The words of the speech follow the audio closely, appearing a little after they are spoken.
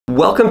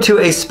Welcome to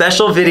a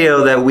special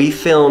video that we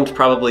filmed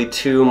probably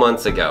 2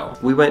 months ago.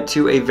 We went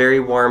to a very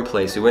warm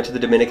place. We went to the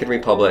Dominican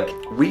Republic.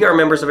 We are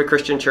members of a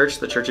Christian church,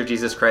 the Church of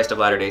Jesus Christ of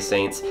Latter-day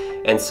Saints,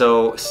 and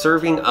so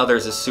serving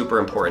others is super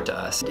important to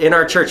us. In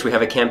our church, we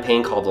have a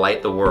campaign called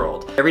Light the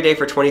World. Every day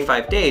for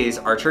 25 days,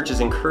 our church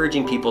is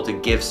encouraging people to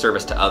give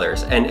service to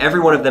others, and every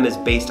one of them is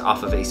based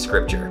off of a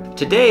scripture.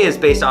 Today is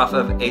based off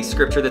of a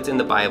scripture that's in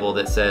the Bible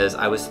that says,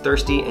 "I was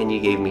thirsty and you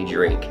gave me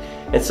drink."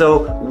 And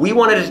so we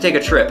wanted to take a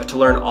trip to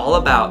learn all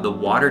about the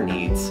water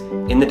needs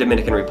in the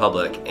Dominican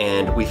Republic,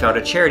 and we found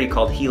a charity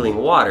called Healing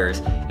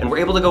Waters, and we're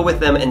able to go with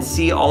them and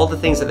see all the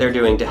things that they're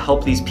doing to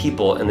help these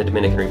people in the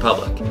Dominican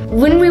Republic.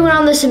 When we went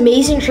on this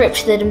amazing trip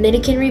to the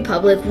Dominican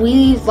Republic,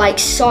 we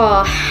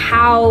saw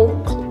how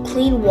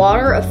clean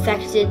water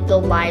affected the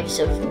lives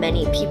of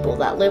many people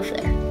that live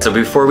there. So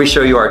before we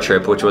show you our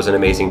trip, which was an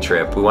amazing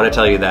trip, we want to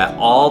tell you that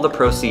all the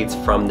proceeds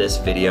from this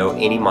video,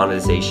 any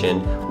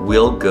monetization,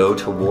 will go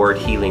toward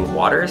Healing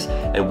Waters,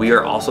 and we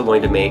are also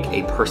going to make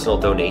a personal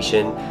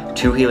donation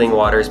to Healing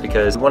Waters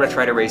because we want to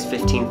try to raise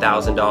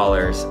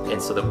 $15,000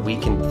 and so that we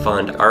can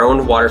fund our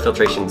own water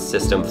filtration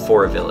system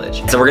for a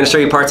village. So we're going to show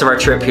you parts of our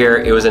trip here.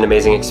 It was an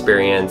amazing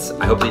experience.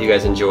 I hope that you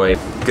guys enjoyed.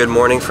 Good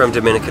morning from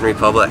Dominican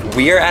Republic.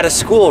 We are at a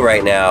school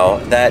right now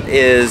that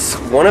is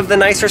one of the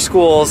nicer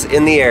schools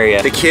in the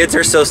area. The kids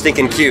are so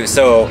stinking cute,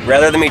 so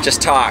rather than me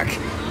just talk,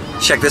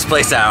 check this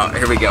place out.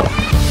 Here we go.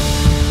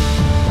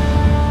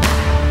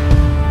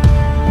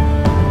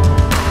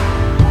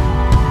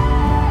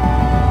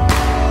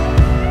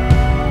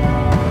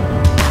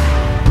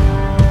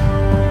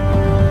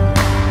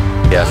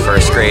 Yeah,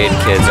 first grade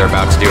kids are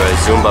about to do a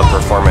Zumba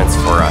performance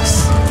for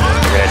us.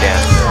 They're gonna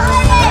dance.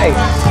 Hey.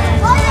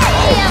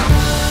 Hey.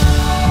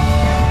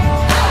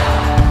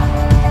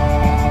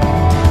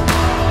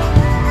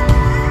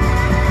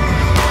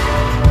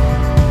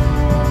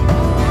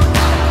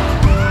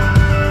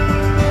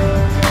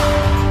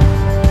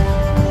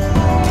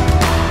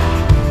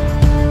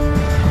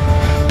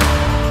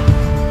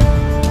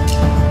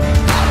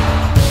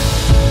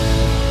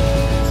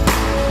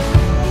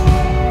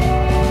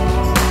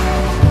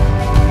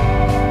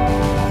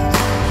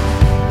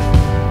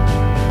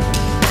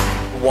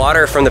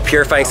 Water from the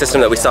purifying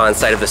system that we saw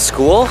inside of the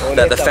school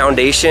that the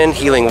foundation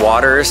Healing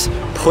Waters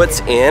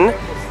puts in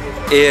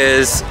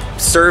is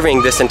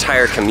serving this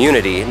entire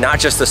community, not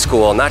just the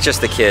school, not just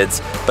the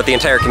kids, but the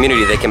entire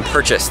community. They can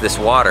purchase this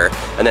water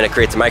and then it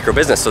creates a micro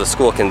business so the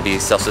school can be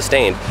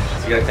self-sustained.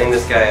 So you gotta clean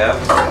this guy up.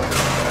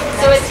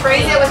 So it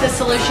sprays it with a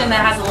solution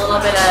that has a little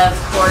bit of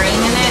chlorine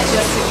in it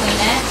just to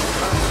clean it,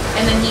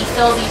 and then he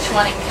fills each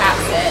one and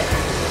caps it.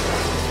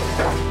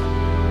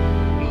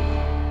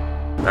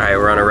 All right,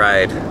 we're on a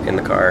ride in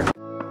the car.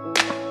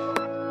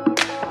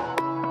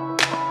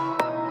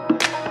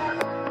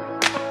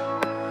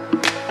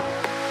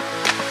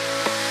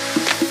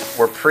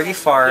 We're pretty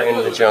far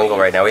into the jungle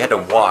right now. We had to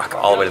walk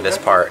all the way to this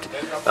part,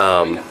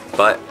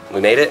 but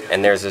we made it,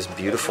 and there's this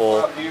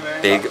beautiful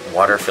big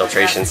water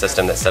filtration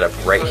system that's set up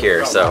right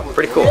here, so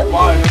pretty cool.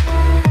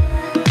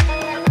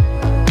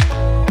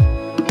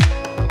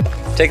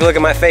 Take a look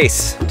at my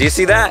face. Do you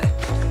see that?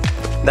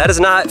 That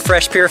is not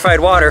fresh purified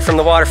water from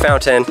the water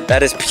fountain.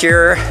 That is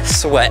pure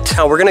sweat.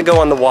 Now we're gonna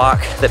go on the walk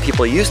that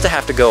people used to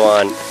have to go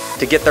on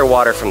to get their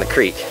water from the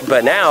creek.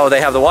 But now they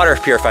have the water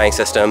purifying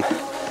system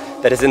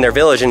that is in their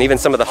village, and even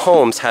some of the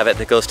homes have it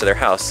that goes to their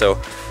house. So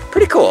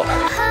pretty cool.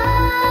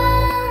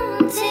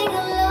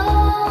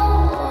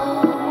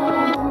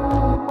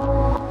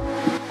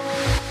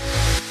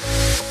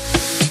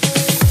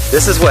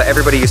 This is what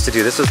everybody used to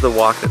do. This was the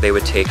walk that they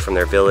would take from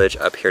their village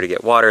up here to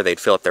get water. They'd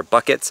fill up their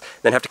buckets,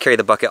 then have to carry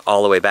the bucket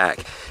all the way back.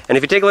 And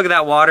if you take a look at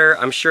that water,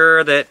 I'm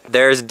sure that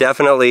there's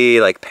definitely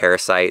like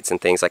parasites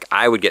and things. Like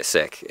I would get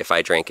sick if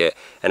I drank it.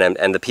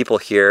 And the people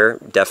here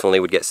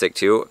definitely would get sick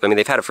too. I mean,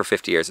 they've had it for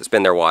 50 years. It's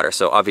been their water.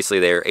 So obviously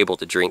they're able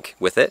to drink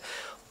with it.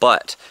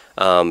 But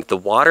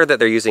the water that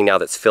they're using now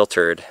that's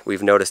filtered,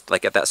 we've noticed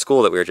like at that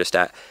school that we were just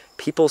at,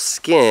 people's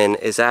skin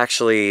is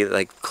actually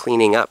like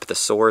cleaning up the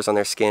sores on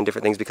their skin,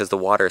 different things because the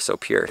water is so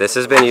pure. This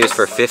has been used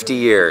for 50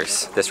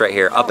 years, this right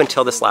here, up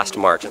until this last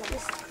March.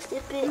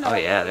 Oh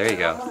yeah, there you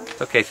go.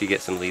 It's okay if you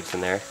get some leaves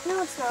in there.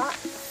 No, it's not.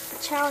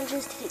 The challenge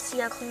is to see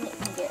how clean it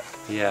can get.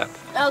 Yeah.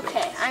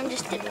 Okay, I'm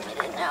just dipping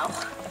it in now.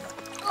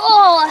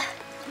 Oh,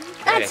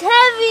 that's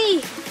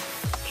heavy.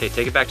 Okay,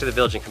 take it back to the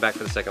village and come back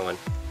for the second one.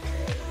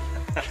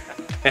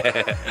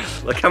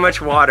 Look how much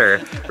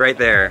water right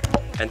there.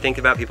 And think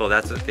about people,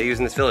 that's what they use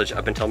in this village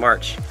up until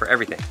March for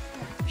everything.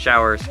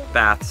 Showers,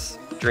 baths,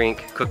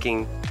 drink,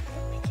 cooking,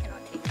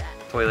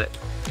 toilet.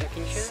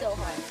 So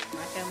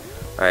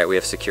hard. All right, we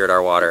have secured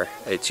our water.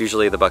 It's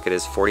usually, the bucket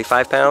is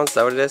 45 pounds, is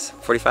that what it is?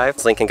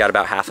 45? Lincoln got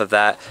about half of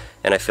that,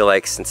 and I feel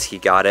like since he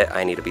got it,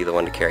 I need to be the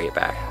one to carry it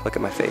back. Look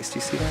at my face, do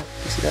you see that?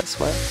 Do you see that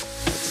sweat?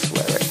 That's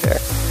sweat right there.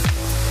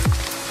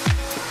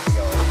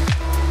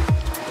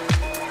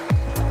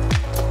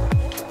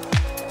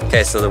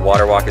 Okay, so the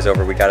water walk is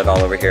over. We got it all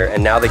over here.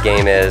 And now the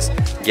game is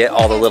get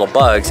all the little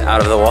bugs out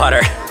of the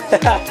water.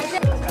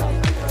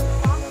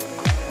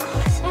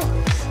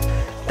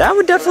 that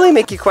would definitely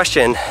make you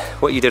question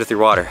what you did with your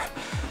water.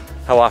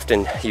 How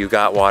often you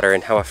got water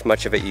and how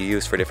much of it you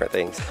use for different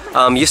things.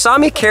 You saw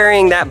me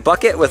carrying that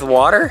bucket with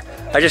water.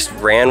 I just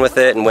ran with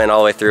it and went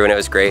all the way through, and it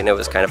was great, and it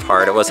was kind of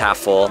hard. It was half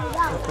full.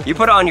 You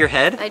put it on your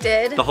head? I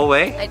did. The whole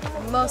way?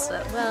 Most of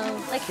it, well,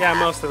 like Yeah,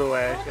 half. most of the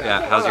way.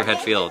 Yeah, how's your head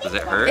feel? Does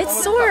it hurt?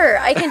 It's sore.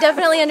 I can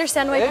definitely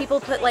understand why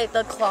people put like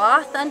the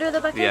cloth under the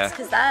buckets, Yeah.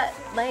 because that,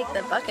 like,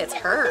 the buckets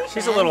hurt.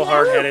 She's a little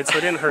hard-headed, so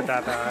it didn't hurt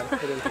that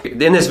bad.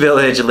 In this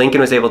village,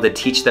 Lincoln was able to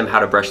teach them how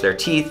to brush their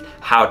teeth,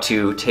 how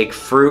to take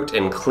fruit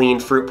and clean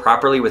fruit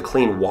properly with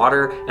clean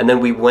water, and then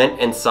we went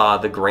and saw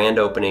the grand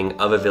opening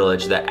of a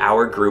village that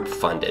our group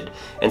funded.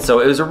 And so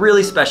it was a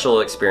really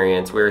special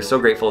experience. We're so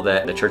grateful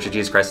that the Church of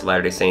Jesus Christ of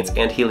Latter-day Saints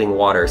and Healing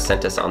Water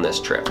sent us on this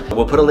trip.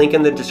 We'll put a link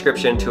in the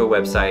description to a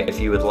website if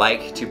you would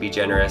like to be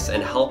generous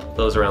and help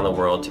those around the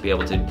world to be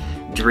able to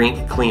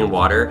drink clean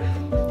water.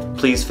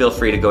 Please feel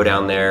free to go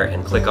down there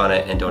and click on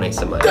it and donate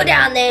some money. Go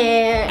down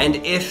there. And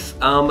if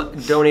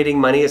donating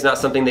money is not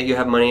something that you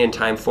have money and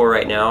time for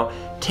right now,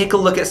 take a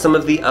look at some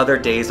of the other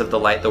days of the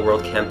Light the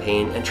World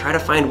campaign and try to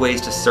find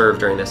ways to serve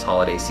during this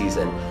holiday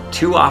season.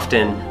 Too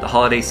often, the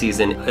holiday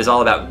season is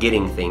all about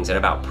getting things and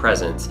about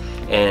presents.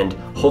 And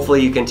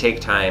hopefully you can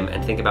take time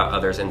and think about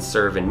others and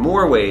serve in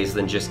more ways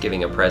than just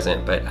giving a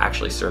present, but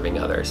actually serving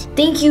others.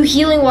 Thank you,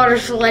 Healing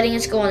Waters, for letting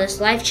us go on this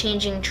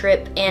life-changing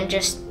trip, and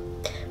just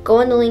go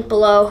in the link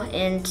below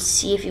and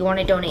see if you want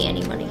to donate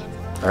any money.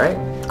 All right,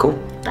 cool.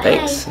 Bye.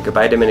 Thanks.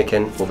 Goodbye,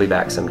 Dominican. We'll be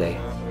back someday.